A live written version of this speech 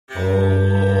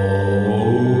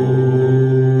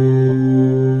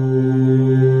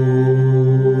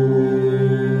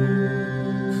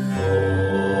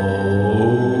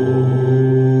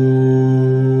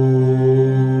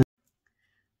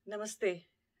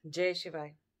Jai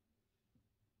Shivai.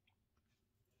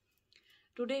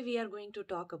 Today we are going to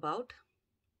talk about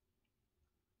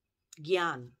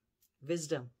Gyan,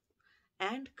 wisdom,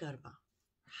 and karma.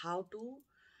 How to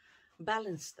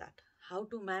balance that, how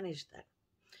to manage that.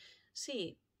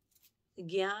 See,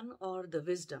 Gyan or the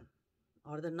wisdom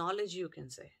or the knowledge, you can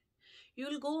say,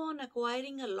 you'll go on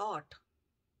acquiring a lot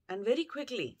and very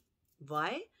quickly.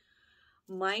 Why?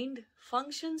 Mind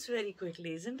functions very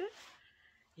quickly, isn't it?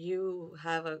 You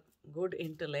have a good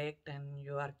intellect and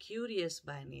you are curious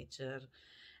by nature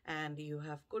and you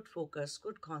have good focus,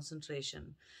 good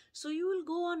concentration. So you will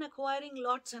go on acquiring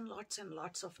lots and lots and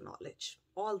lots of knowledge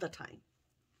all the time.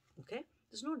 Okay?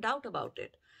 There's no doubt about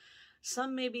it.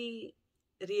 Some may be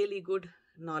really good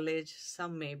knowledge,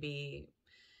 some may be,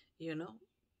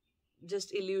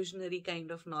 just illusionary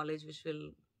kind of knowledge which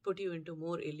will put you into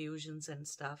more illusions and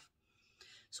stuff.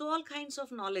 So all kinds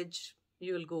of knowledge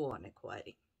you will go on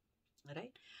acquiring,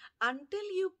 right? Until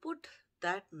you put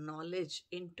that knowledge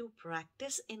into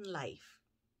practice in life,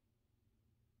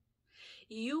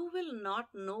 you will not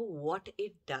know what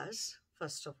it does,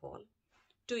 first of all,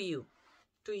 to you,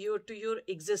 to your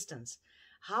existence.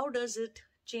 How does it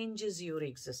changes your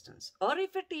existence? Or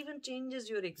if it even changes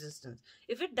your existence,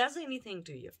 if it does anything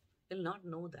to you, you'll not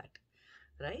know that,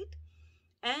 right?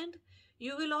 And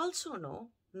you will also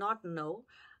not know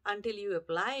until you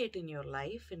apply it in your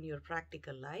life, in your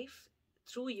practical life,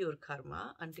 through your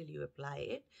karma, until you apply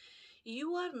it,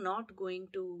 you are not going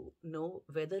to know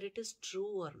whether it is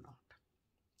true or not,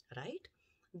 right?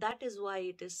 That is why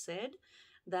it is said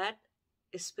that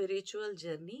a spiritual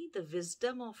journey, the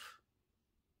wisdom of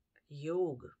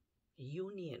yoga,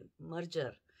 union,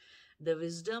 merger, the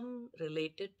wisdom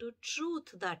related to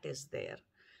truth that is there.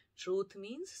 Truth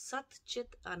means Sat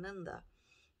Chit Ananda.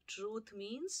 Truth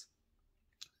means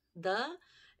the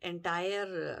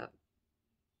entire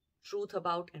truth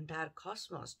about entire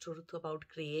cosmos, truth about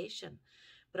creation,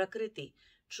 Prakriti,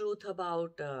 truth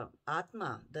about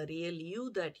Atma, the real you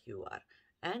that you are,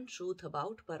 and truth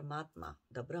about Paramatma,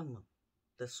 the Brahma,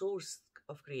 the source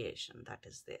of creation that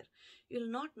is there.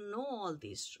 You'll not know all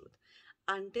these truths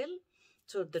until,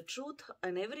 so the truth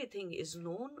and everything is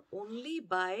known only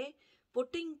by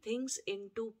putting things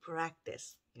into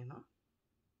practice,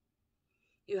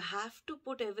 You have to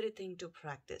put everything to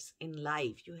practice in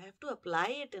life. You have to apply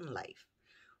it in life.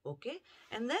 Okay?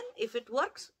 And then if it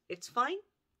works, it's fine.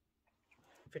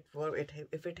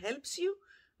 If it helps you,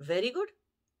 very good.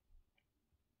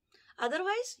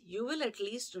 Otherwise, you will at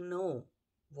least know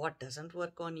what doesn't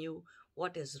work on you,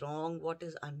 what is wrong, what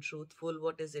is untruthful,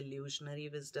 what is illusionary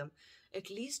wisdom. At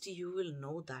least you will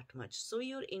know that much. So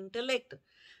your intellect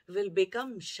will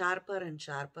become sharper and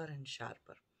sharper and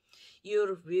sharper.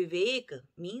 Your vivek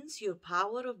means your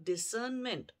power of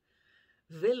discernment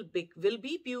will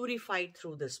be purified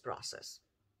through this process.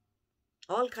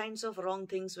 All kinds of wrong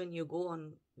things when you go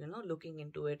on, looking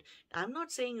into it. I'm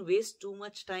not saying waste too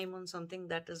much time on something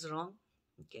that is wrong.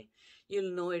 Okay.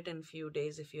 You'll know it in few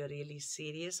days if you're really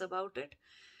serious about it.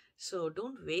 So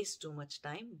don't waste too much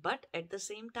time. But at the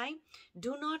same time,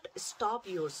 do not stop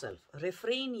yourself,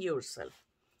 refrain yourself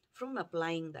from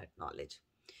applying that knowledge.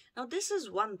 Now, this is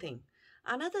one thing.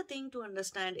 Another thing to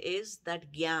understand is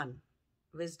that Gyan,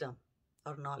 wisdom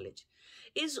or knowledge,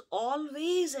 is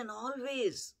always and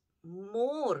always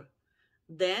more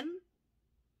than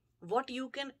what you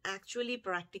can actually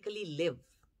practically live.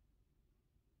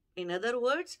 In other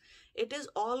words, it is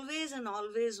always and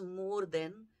always more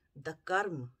than the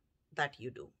karma that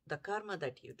you do, the karma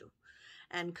that you do.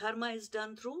 And karma is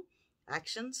done through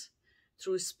actions,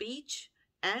 through speech,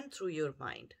 and through your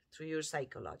mind, through your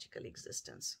psychological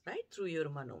existence, right? Through your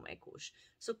manomay kosh.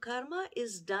 So karma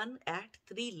is done at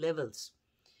 3 levels.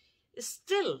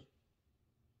 Still,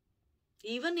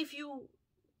 even if you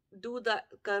do the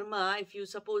karma, if you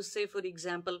suppose, say, for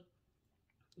example,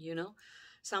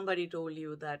 somebody told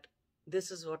you that this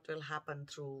is what will happen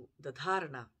through the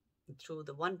dharana, through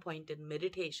the one-pointed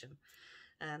meditation,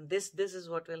 and this is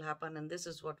what will happen, and this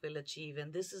is what will achieve,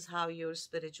 and this is how your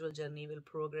spiritual journey will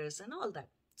progress, and all that.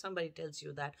 Somebody tells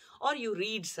you that, or you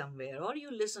read somewhere, or you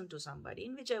listen to somebody,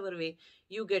 in whichever way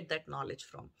you get that knowledge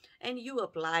from, and you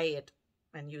apply it,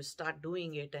 and you start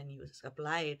doing it, and you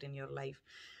apply it in your life.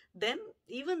 Then,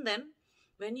 even then,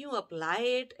 when you apply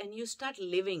it and you start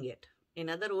living it,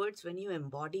 in other words, when you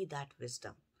embody that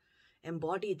wisdom,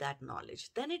 embody that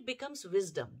knowledge, then it becomes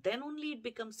wisdom. Then only it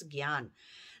becomes Gyan.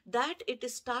 That it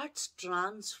starts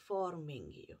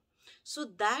transforming you. So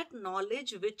that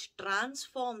knowledge which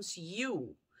transforms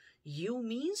you, you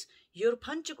means your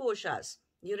panchakoshas,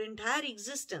 your entire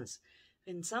existence.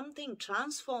 When something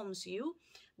transforms you,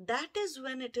 that is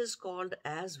when it is called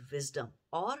as wisdom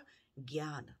or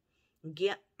gyan.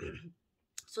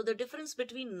 So the difference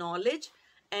between knowledge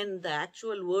and the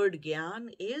actual word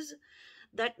gyan is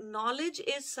that knowledge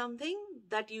is something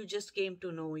that you just came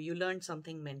to know. You learned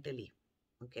something mentally,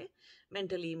 okay?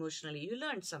 Mentally, emotionally, you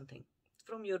learned something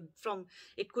from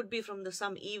it could be from the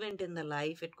some event in the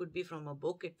life, it could be from a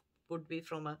book, it could be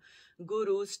from a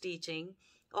guru's teaching,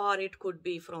 or it could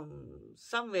be from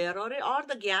somewhere, or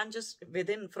the gyan just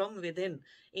within, from within,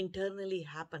 internally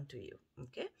happened to you,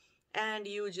 okay? And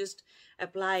you just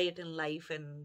apply it in life, and